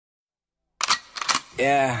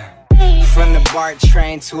Yeah. From the BART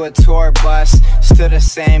train to a tour bus, still the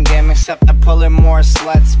same game except I'm pulling more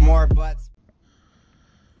sluts, more butts.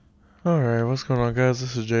 Alright, what's going on, guys?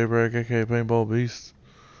 This is J-Break, aka Paintball Beast,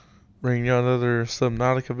 bringing you another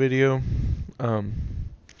Subnautica video.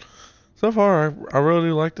 So far, I really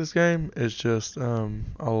do like this game. It's just a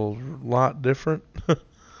lot different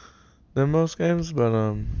than most games, but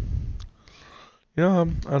I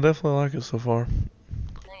definitely like it so far.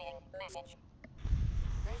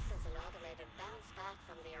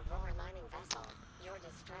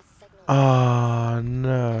 Ah,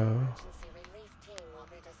 no.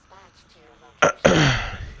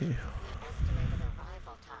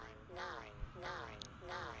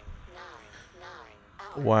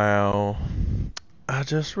 Wow. I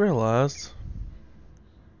just realized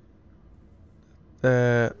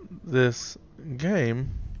that this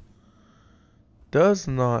game does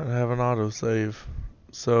not have an autosave.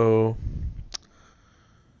 So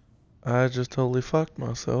I just totally fucked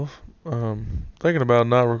myself. Thinking about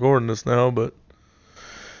not recording this now, but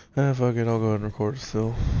fuck it, I'll go ahead and record it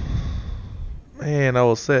still. Man, I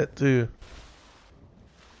was set too.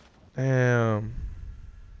 Damn.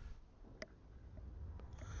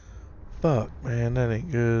 Fuck, man, that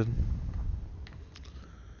ain't good.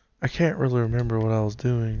 I can't really remember what I was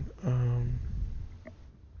doing.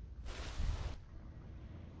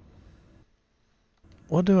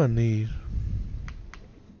 What do I need?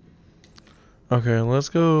 Okay, let's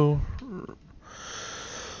go.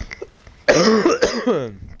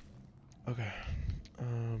 Okay.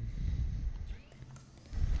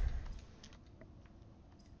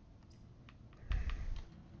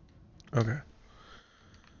 Okay.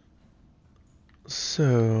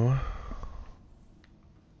 So.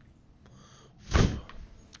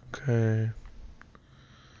 Okay.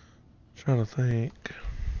 Trying to think.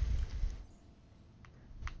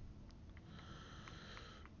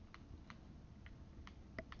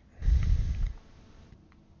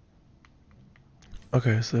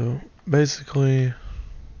 Okay, so basically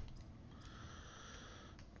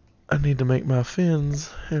I need to make my fins,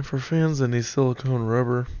 and for fins I need silicone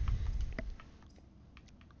rubber.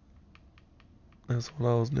 That's what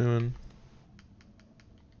I was doing.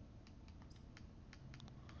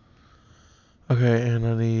 Okay, and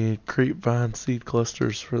I need creep vine seed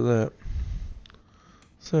clusters for that.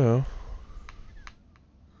 So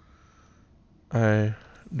I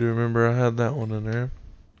do remember I had that one in there.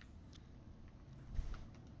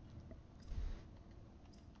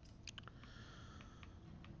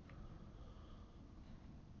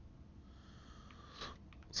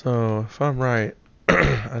 So if I'm right,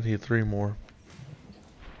 I need 3 more.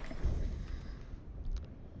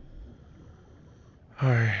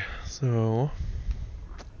 Alright, so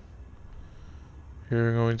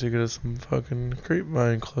you're going to get us some fucking creep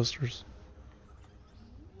vine clusters.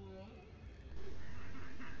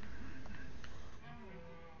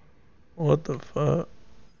 What the fuck?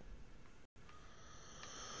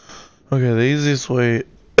 Okay, the easiest way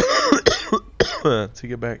to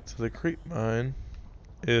get back to the creep vine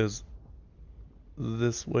is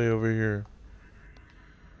this way over here.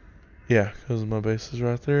 Yeah, because my base is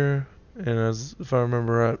right there, and as if I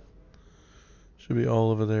remember right, should be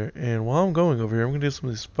all over there. And while I'm going over here, I'm gonna do some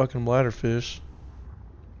of these fucking bladderfish.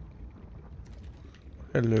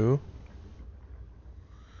 Hello.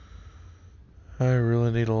 I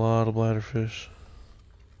really need a lot of bladderfish.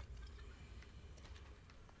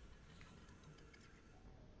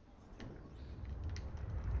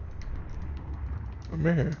 Come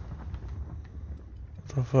here.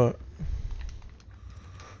 What the fuck?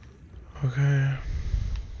 Okay.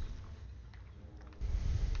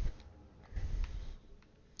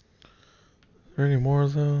 Are there any more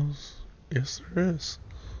of those? Yes, there is.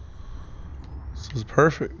 This is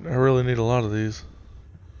perfect. I really need a lot of these.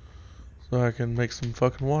 So I can make some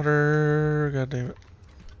fucking water. God damn it.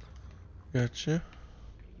 Gotcha.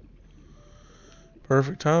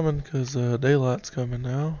 Perfect timing, because daylight's coming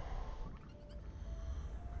now.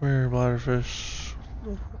 Where bladderfish?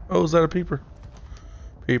 Oh, is that a peeper?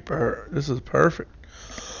 Peeper. This is perfect.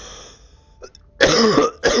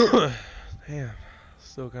 Damn.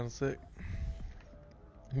 Still kind of sick.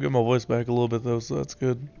 I'm getting my voice back a little bit though, so that's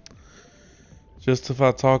good. Just if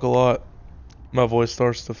I talk a lot, my voice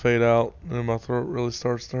starts to fade out and my throat really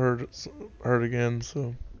starts to hurt again.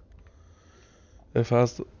 So if I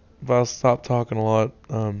stop talking a lot,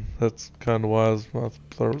 that's kind of why my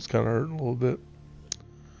throat's kind of hurting a little bit.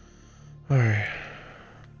 All right.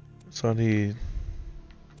 So I need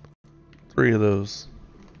 3 of those.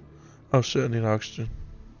 Oh shit! I need oxygen.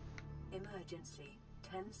 Emergency.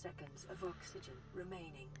 10 seconds of oxygen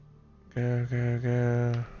remaining.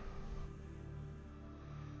 Okay.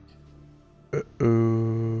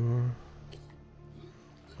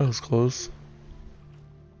 was close. Is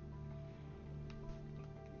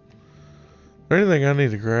there anything I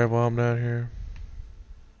need to grab while I'm down here?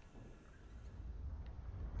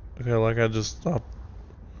 Okay, like I just stopped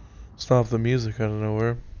the music out of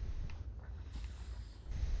nowhere.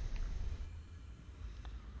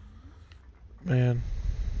 Man.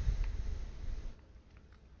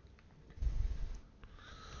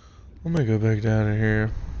 Let me go back down in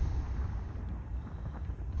here.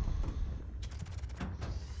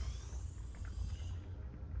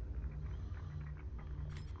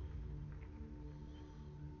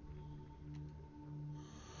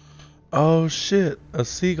 Oh shit, a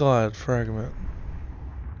sea glide fragment.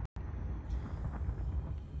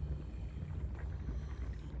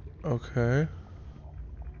 Okay.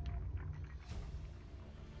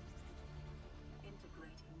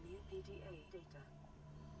 Integrating new PDA data.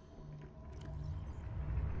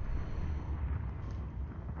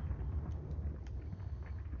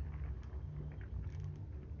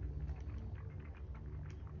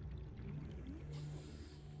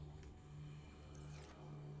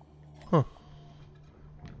 Huh.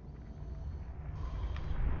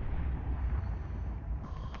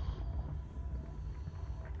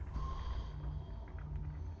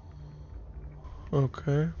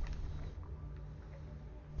 Okay.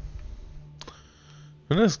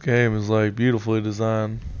 And this game is like beautifully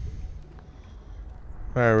designed.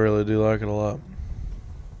 I really do like it a lot.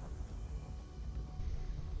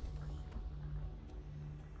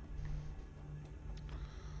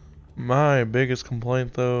 My biggest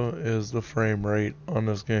complaint though is the frame rate on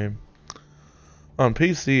this game. On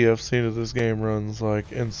PC, I've seen that this game runs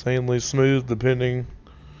like insanely smooth depending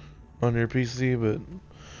on your PC, but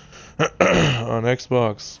on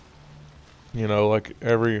Xbox, you know, like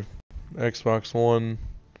every Xbox One,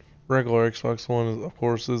 regular Xbox One, is, of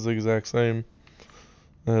course, is the exact same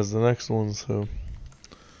as the next one, so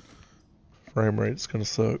frame rate's gonna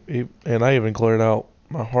suck. And I even cleared out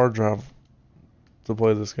my hard drive to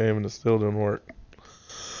play this game, and it still didn't work.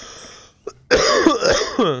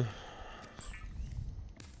 Get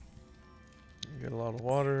a lot of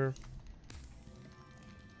water.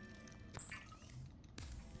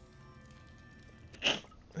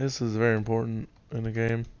 This is very important in the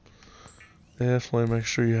game. Definitely make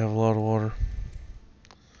sure you have a lot of water.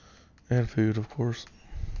 And food, of course.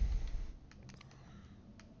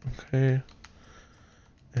 Okay.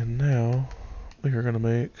 And now we are going to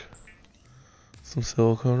make some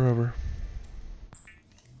silicone rubber.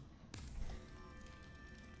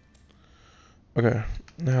 Okay.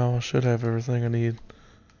 Now I should have everything I need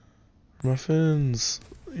for my fins.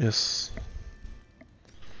 Yes.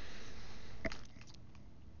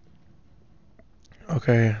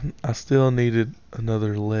 Okay. I still needed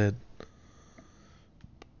another lead.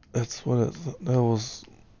 That was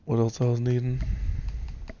what else I was needing.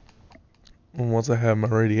 And once I have my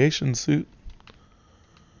radiation suit,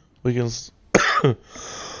 we can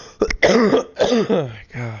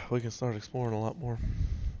God, we can start exploring a lot more,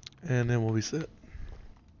 and then we'll be set.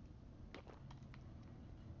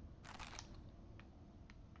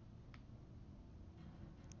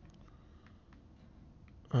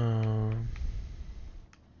 Um.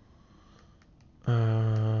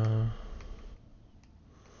 Okay,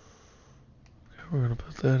 we're gonna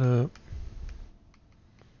put that up.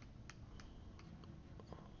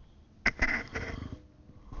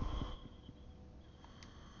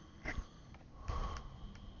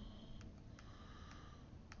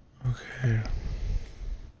 Okay.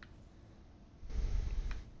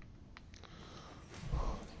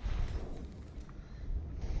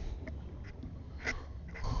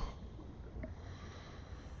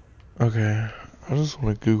 Okay, I just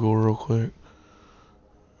want to Google real quick.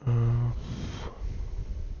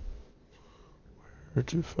 Where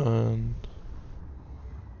to find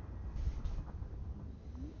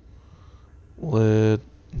lead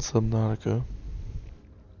in Subnautica.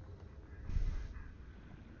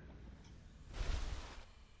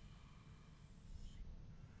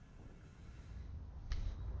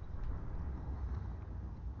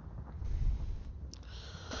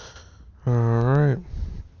 Alright.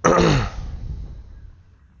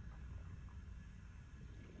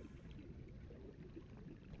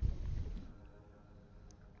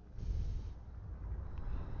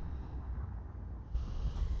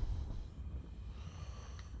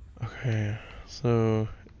 Okay, so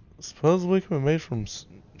supposedly it can be made from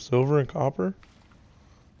silver and copper.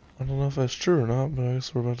 I don't know if that's true or not, but I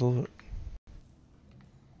guess we're about to look.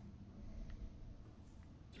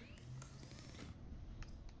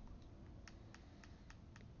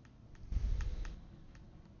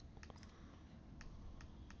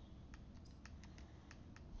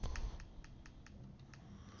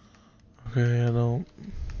 Okay, I don't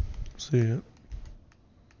see it.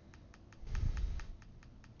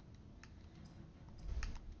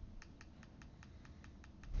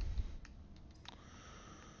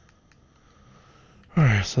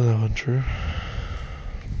 Alright, so that wasn't true.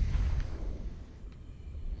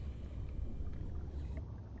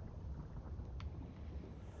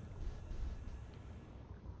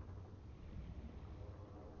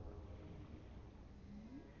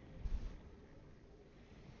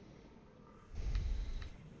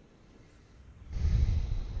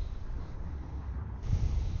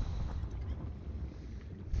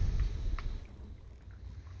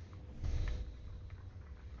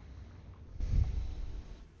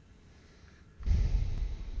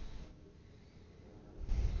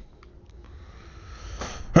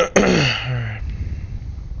 Alright.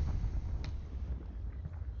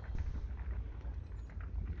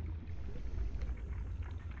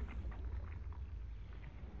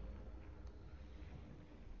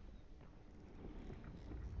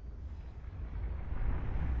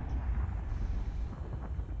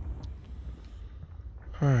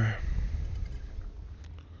 Alright.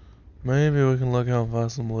 Maybe we can look out and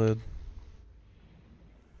find some lead.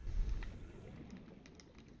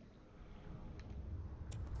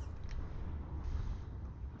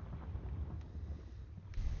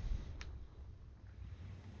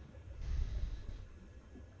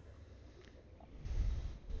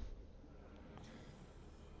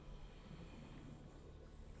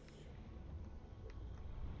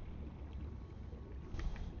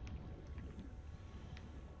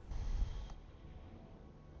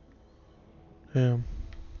 Damn.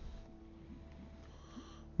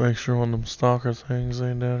 Make sure one of them stalker things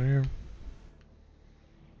ain't down here.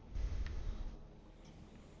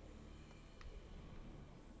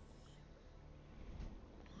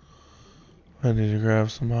 I need to grab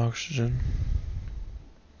some oxygen.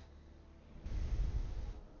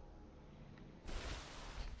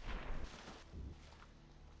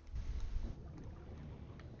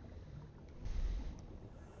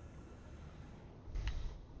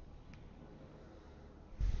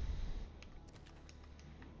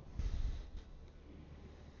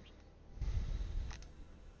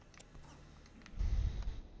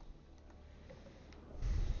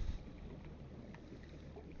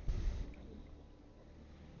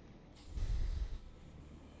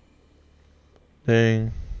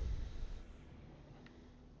 Dang.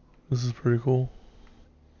 This is pretty cool.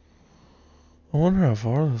 I wonder how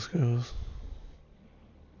far this goes.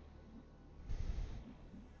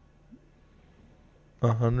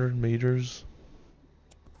 100 meters.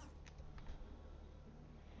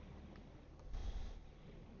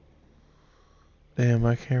 Damn,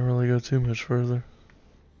 I can't really go too much further.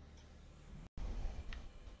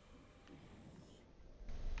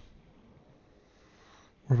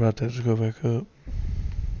 We're about to have to go back up.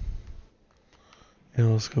 Yeah,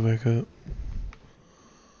 let's go back up.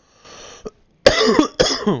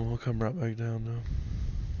 We'll come right back down now.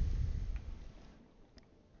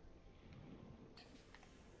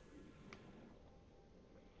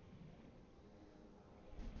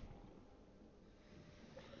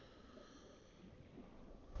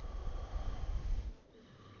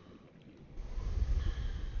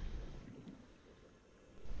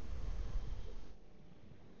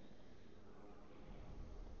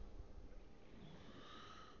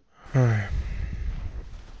 Alright.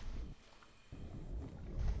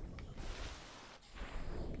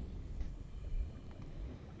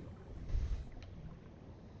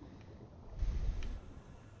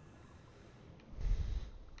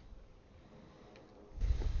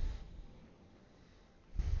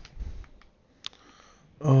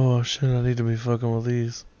 Oh shit, I need to be fucking with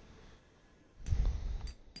these.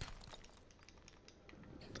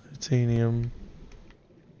 Titanium.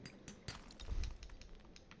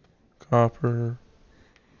 Copper.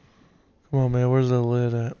 Come on, man, where's the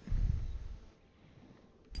lid at?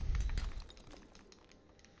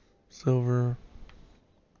 Silver.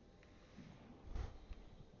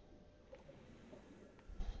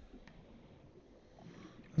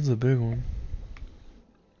 This is a big one.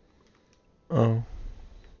 Oh.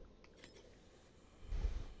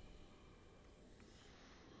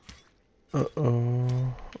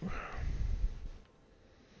 Uh-oh.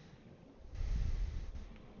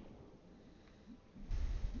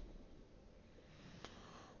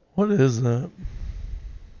 What is that?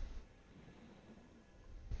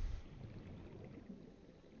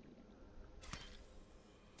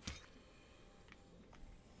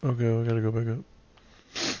 Okay, we gotta go back up.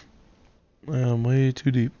 I'm way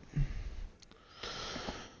too deep.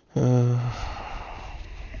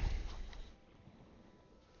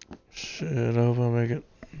 Shit, I hope I make it.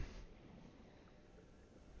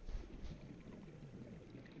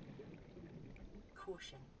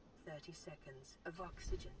 seconds of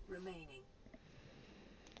oxygen remaining.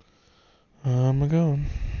 I'm going.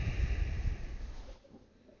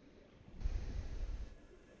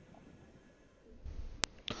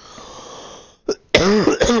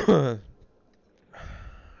 Alright,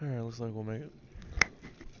 looks like we'll make it.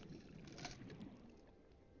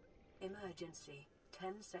 Emergency.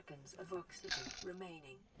 10 seconds of oxygen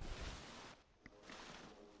remaining.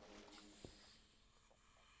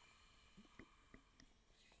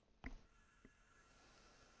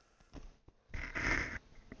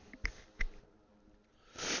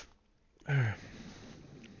 Alright.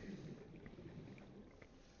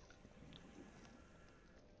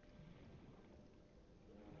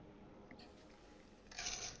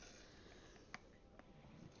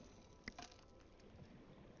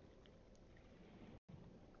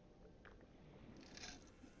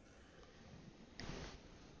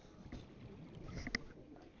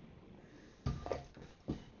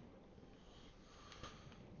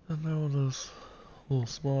 I know those little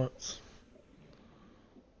spots.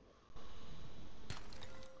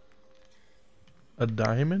 A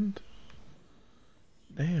diamond?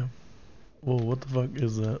 Damn. Whoa, what the fuck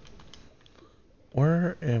is that?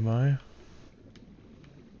 Where am I?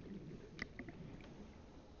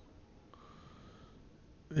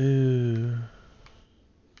 Ew.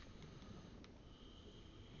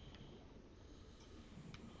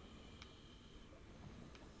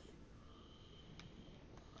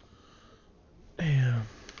 Damn.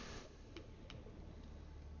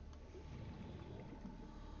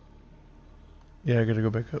 Yeah, I gotta go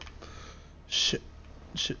back up. Shit.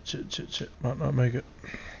 Shit. Might not make it.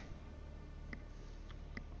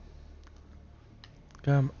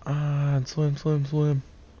 Come on, swim.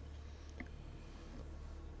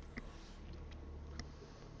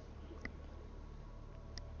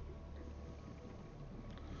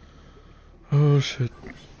 Oh shit.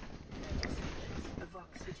 30 seconds of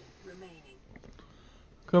oxygen remaining.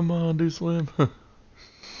 Come on, do swim.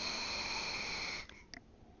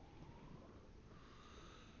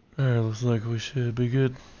 Alright, looks like we should be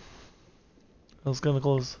good. That was kinda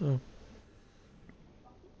close, so.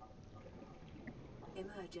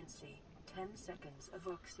 Emergency. 10 seconds of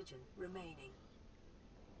oxygen remaining.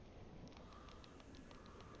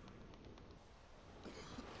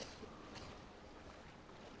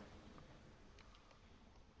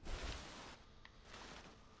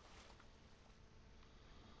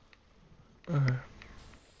 Alright.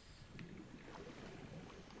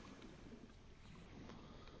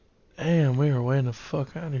 Damn, we are way the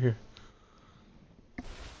fuck out of here.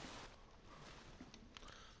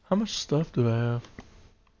 How much stuff do I have?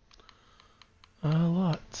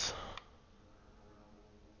 Lots.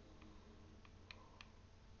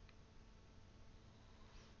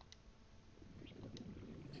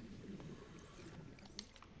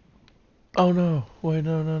 Oh no, wait,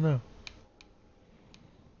 no. No.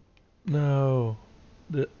 No.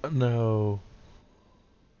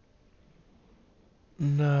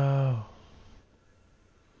 No.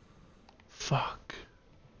 Fuck.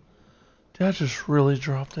 Did I just really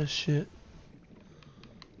drop that shit?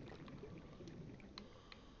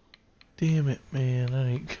 Damn it, man, that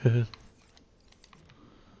ain't good.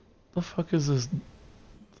 The fuck is this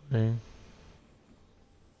thing?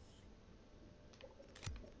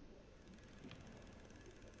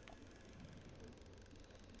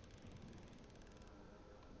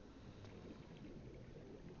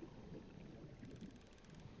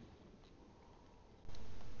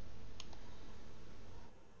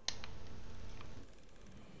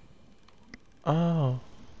 Oh.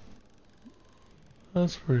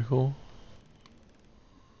 That's pretty cool.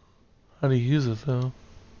 How do you use it though?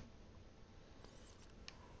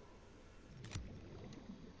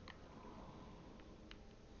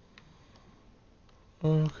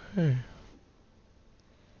 Okay.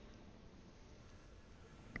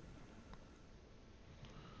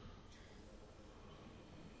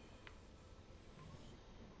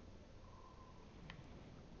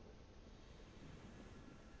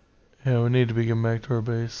 Yeah, we need to be getting back to our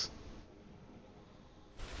base.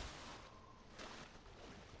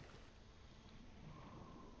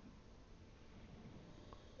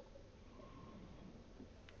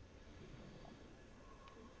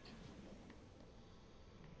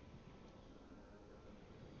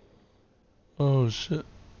 Oh shit.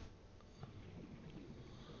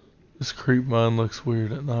 This creep mine looks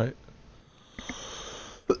weird at night.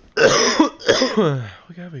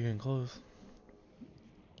 We gotta be getting close.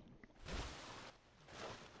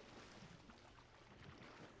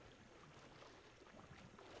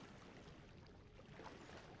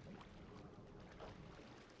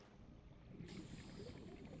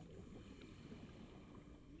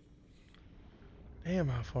 Damn,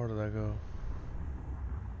 how far did I go?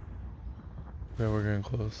 Yeah, we're getting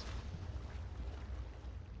close.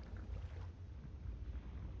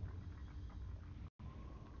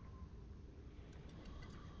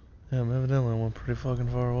 Damn, evidently I went pretty fucking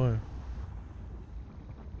far away.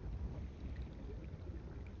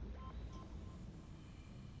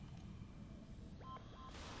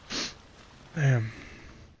 Damn.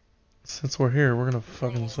 Since we're here, we're gonna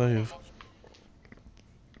fucking save.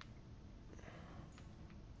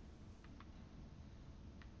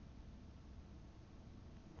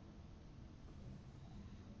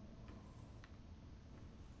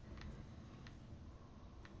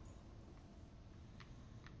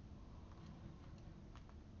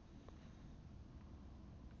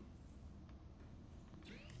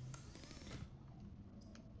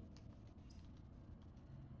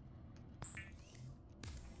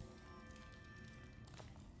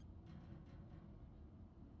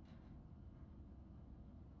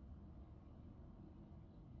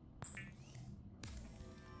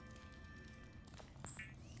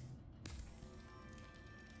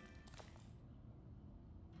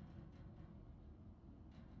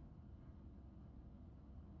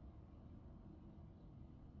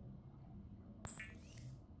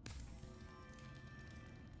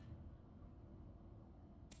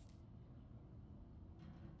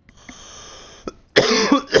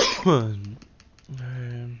 Man.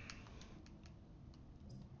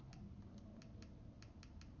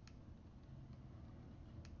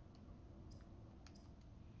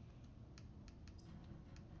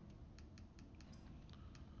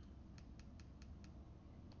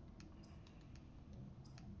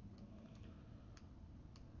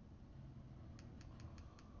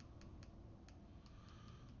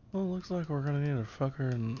 Well, looks like we're gonna need a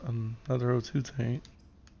fucker and another O2 tank.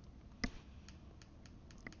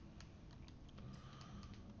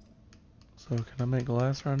 So can I make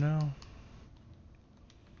glass right now?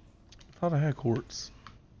 I thought I had quartz.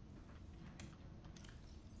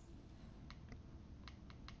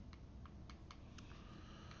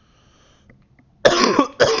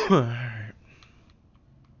 Alright.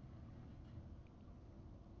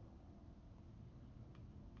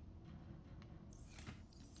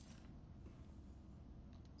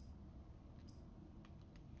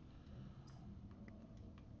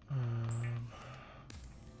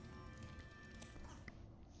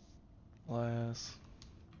 Glass.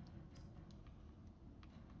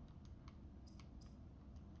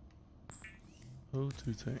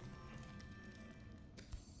 O2 tank.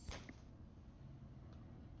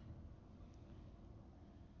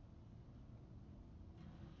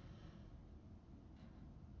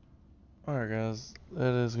 Alright guys,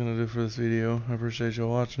 that is gonna do for this video. I appreciate y'all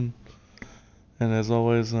watching. And as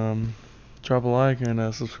always, drop a like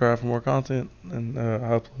and subscribe for more content. And I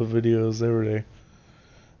upload videos every day.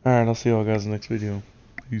 Alright, I'll see y'all guys in the next video.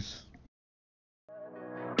 Peace.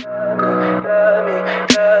 Tell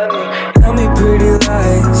me pretty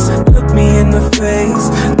lies, look me in the face.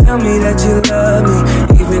 Tell me that you love me,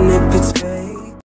 even if it's